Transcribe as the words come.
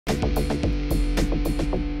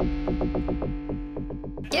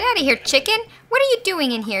Get out of here, chicken. What are you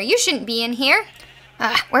doing in here? You shouldn't be in here.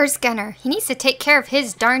 Where's Gunnar? He needs to take care of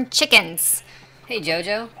his darn chickens. Hey,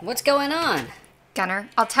 JoJo, what's going on? Gunnar,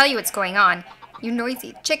 I'll tell you what's going on. You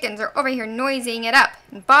noisy chickens are over here noising it up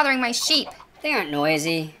and bothering my sheep. They aren't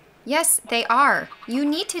noisy. Yes, they are. You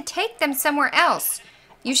need to take them somewhere else.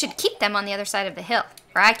 You should keep them on the other side of the hill,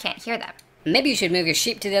 where I can't hear them. Maybe you should move your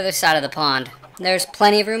sheep to the other side of the pond. There's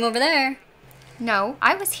plenty of room over there. No,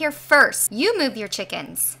 I was here first. You move your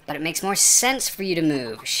chickens. But it makes more sense for you to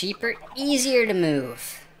move. Sheep are easier to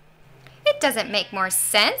move. It doesn't make more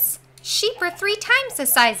sense. Sheep are 3 times the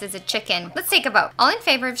size as a chicken. Let's take a vote. All in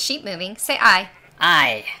favor of sheep moving, say aye.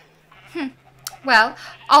 Aye. Well,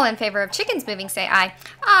 all in favor of chickens moving, say aye.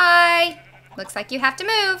 Aye. Looks like you have to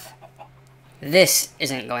move. This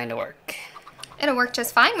isn't going to work. It'll work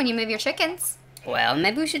just fine when you move your chickens. Well,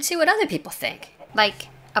 maybe we should see what other people think. Like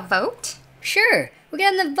a vote? Sure, we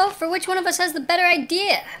get them to vote for which one of us has the better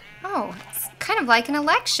idea. Oh, it's kind of like an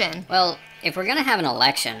election. Well, if we're gonna have an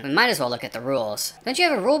election, we might as well look at the rules. Don't you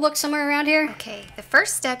have a rule book somewhere around here? Okay, the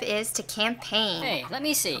first step is to campaign. Hey, let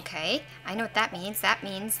me see. Okay, I know what that means. That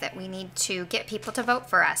means that we need to get people to vote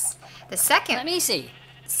for us. The second Let me see.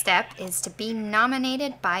 step is to be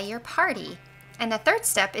nominated by your party. And the third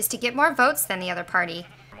step is to get more votes than the other party.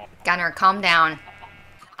 Gunnar, calm down.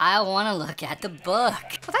 I want to look at the book.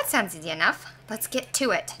 Well, that sounds easy enough. Let's get to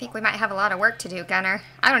it. I think we might have a lot of work to do, Gunnar.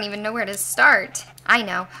 I don't even know where to start. I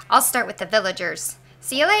know. I'll start with the villagers.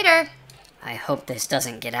 See you later. I hope this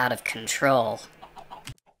doesn't get out of control.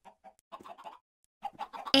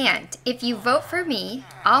 And if you vote for me,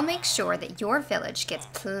 I'll make sure that your village gets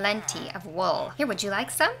plenty of wool. Here, would you like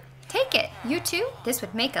some? Take it. You too? This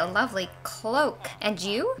would make a lovely cloak. And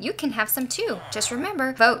you can have some too. Just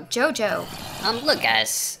remember, vote JoJo. Look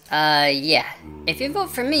guys, yeah. If you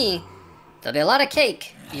vote for me, there'll be a lot of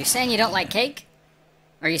cake. You're saying you don't like cake?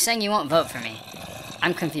 Or are you saying you won't vote for me?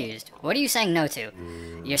 I'm confused. What are you saying no to?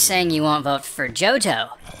 You're saying you won't vote for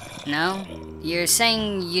JoJo? No? You're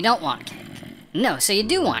saying you don't want cake? No, so you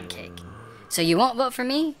do want cake. So you won't vote for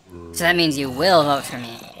me? So that means you will vote for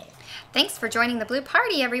me. Thanks for joining the Blue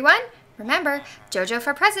Party, everyone. Remember, JoJo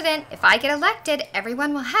for president. If I get elected,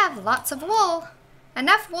 everyone will have lots of wool.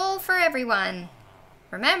 Enough wool for everyone.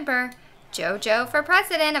 Remember, JoJo for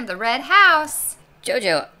president of the Red House.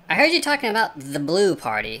 JoJo, I heard you talking about the Blue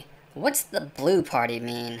Party. What's the Blue Party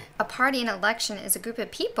mean? A party in an election is a group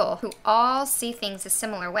of people who all see things a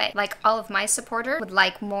similar way. Like all of my supporters would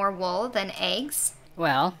like more wool than eggs.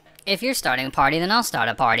 Well, if you're starting a party, then I'll start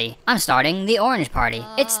a party. I'm starting the Orange Party.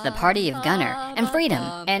 It's the party of Gunnar, and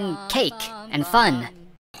freedom, and cake, and fun.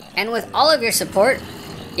 And with all of your support,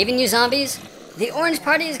 even you zombies, the Orange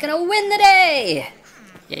Party is gonna win the day!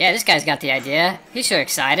 Yeah, this guy's got the idea. He's sure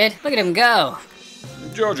excited. Look at him go.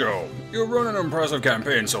 JoJo, you've run an impressive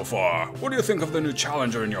campaign so far. What do you think of the new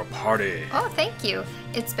challenger in your party? Oh, thank you.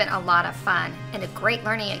 It's been a lot of fun and a great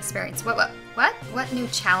learning experience. What new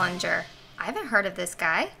challenger? I haven't heard of this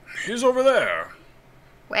guy. He's over there.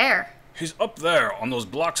 Where? He's up there on those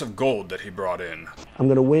blocks of gold that he brought in. I'm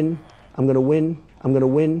gonna win. I'm gonna win. I'm gonna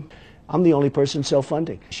win. I'm the only person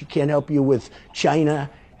self-funding. She can't help you with China.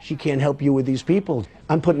 She can't help you with these people.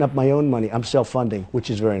 I'm putting up my own money. I'm self-funding, which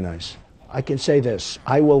is very nice. I can say this,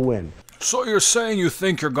 I will win. So you're saying you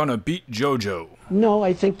think you're gonna beat JoJo? No,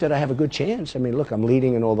 I think that I have a good chance. I mean, look, I'm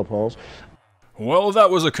leading in all the polls. Well, that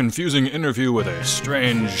was a confusing interview with a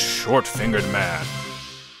strange, short-fingered man.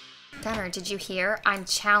 Gunnar, did you hear? I'm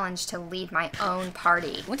challenged to lead my own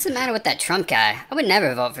party. What's the matter with that Trump guy? I would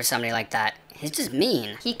never vote for somebody like that. He's just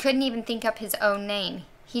mean. He couldn't even think up his own name.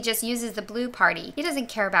 He just uses the Blue Party. He doesn't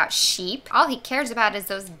care about sheep. All he cares about is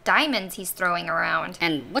those diamonds he's throwing around.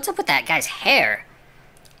 And what's up with that guy's hair?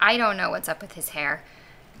 I don't know what's up with his hair.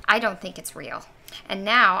 I don't think it's real. And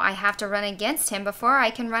now I have to run against him before I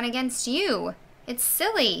can run against you. It's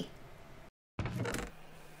silly.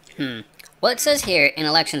 Well, it says here in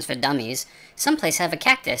Elections for Dummies, some places have a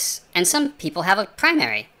cactus, and some people have a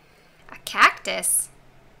primary. A cactus?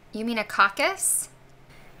 You mean a caucus?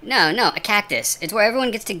 No, a cactus. It's where everyone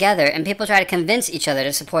gets together and people try to convince each other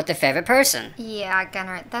to support their favorite person. Yeah,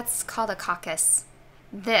 Gunnar, that's called a caucus.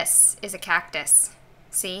 This is a cactus.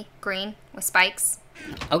 See? Green, with spikes.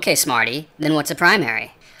 Okay, Smarty, then what's a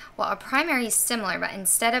primary? Well, a primary is similar, but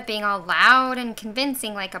instead of being all loud and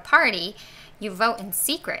convincing like a party, you vote in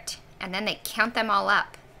secret, and then they count them all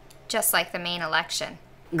up, just like the main election.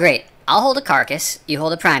 Great. I'll hold a carcass, you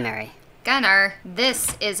hold a primary. Gunnar,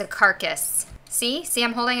 this is a carcass. See? See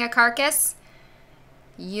I'm holding a carcass?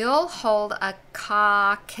 You'll hold a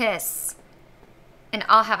caucus, and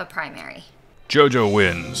I'll have a primary. JoJo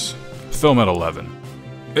wins. Film at 11.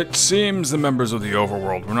 It seems the members of the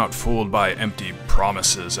overworld were not fooled by empty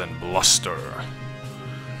promises and bluster.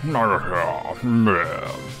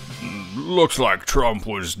 Looks like Trump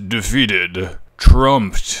was defeated.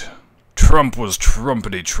 Trumped. Trump was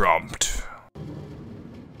trumpety-trumped.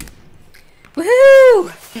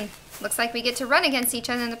 Woohoo! Looks like we get to run against each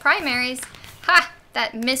other in the primaries. Ha!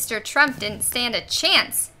 That Mr. Trump didn't stand a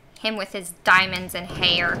chance. Him with his diamonds and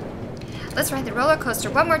hair. Let's ride the roller coaster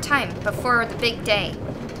one more time before the big day.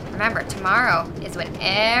 Remember, tomorrow is when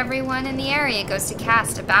everyone in the area goes to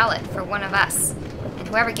cast a ballot for one of us. And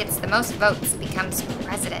whoever gets the most votes becomes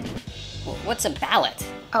president. What's a ballot?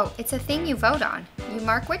 Oh, it's a thing you vote on. You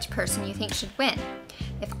mark which person you think should win.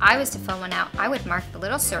 If I was to fill one out, I would mark the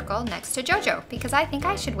little circle next to JoJo because I think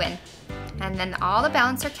I should win. And then all the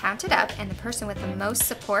ballots are counted up and the person with the most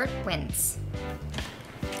support wins.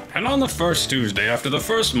 And on the first Tuesday after the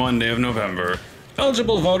first Monday of November,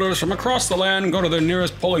 eligible voters from across the land go to their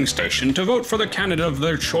nearest polling station to vote for the candidate of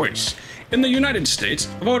their choice. In the United States,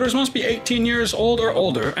 voters must be 18 years old or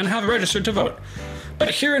older and have registered to vote.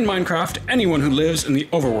 But here in Minecraft, anyone who lives in the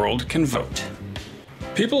overworld can vote.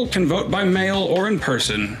 People can vote by mail or in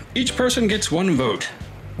person. Each person gets one vote.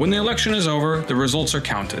 When the election is over, the results are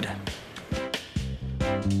counted.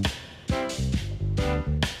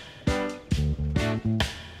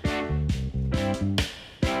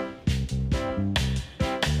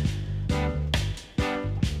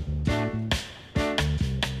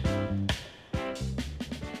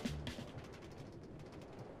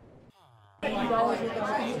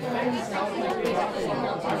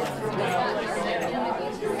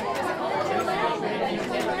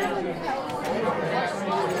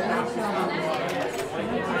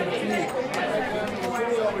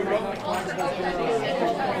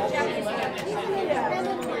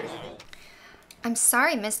 I'm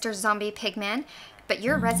sorry, Mr. Zombie Pigman, but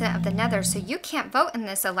you're a resident of the Nether, so you can't vote in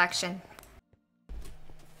this election.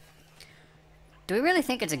 Do we really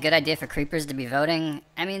think it's a good idea for creepers to be voting?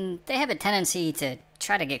 I mean, they have a tendency to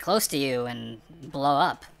try to get close to you and blow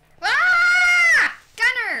up. Ah!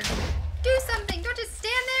 Gunnar! Do something! Don't just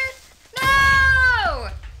stand there! No!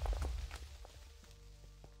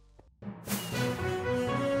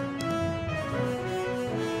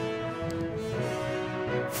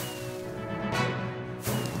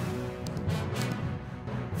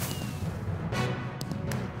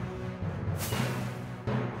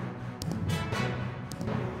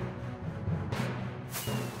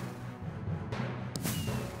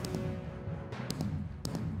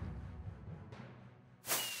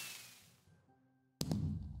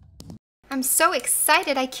 I'm so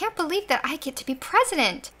excited. I can't believe that I get to be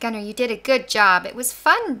president. Gunnar, you did a good job. It was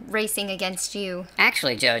fun racing against you.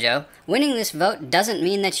 Actually, JoJo, winning this vote doesn't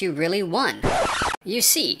mean that you really won. You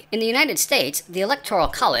see, in the United States, the Electoral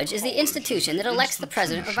College is the institution that elects the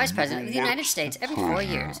President or Vice President of the United States every 4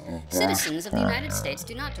 years. Citizens of the United States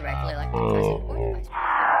do not directly elect the President or the Vice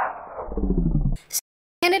President.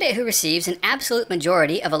 The candidate who receives an absolute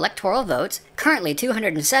majority of electoral votes, currently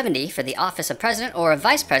 270 for the office of President or of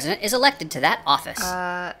Vice President, is elected to that office.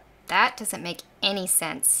 That doesn't make any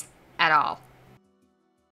sense at all.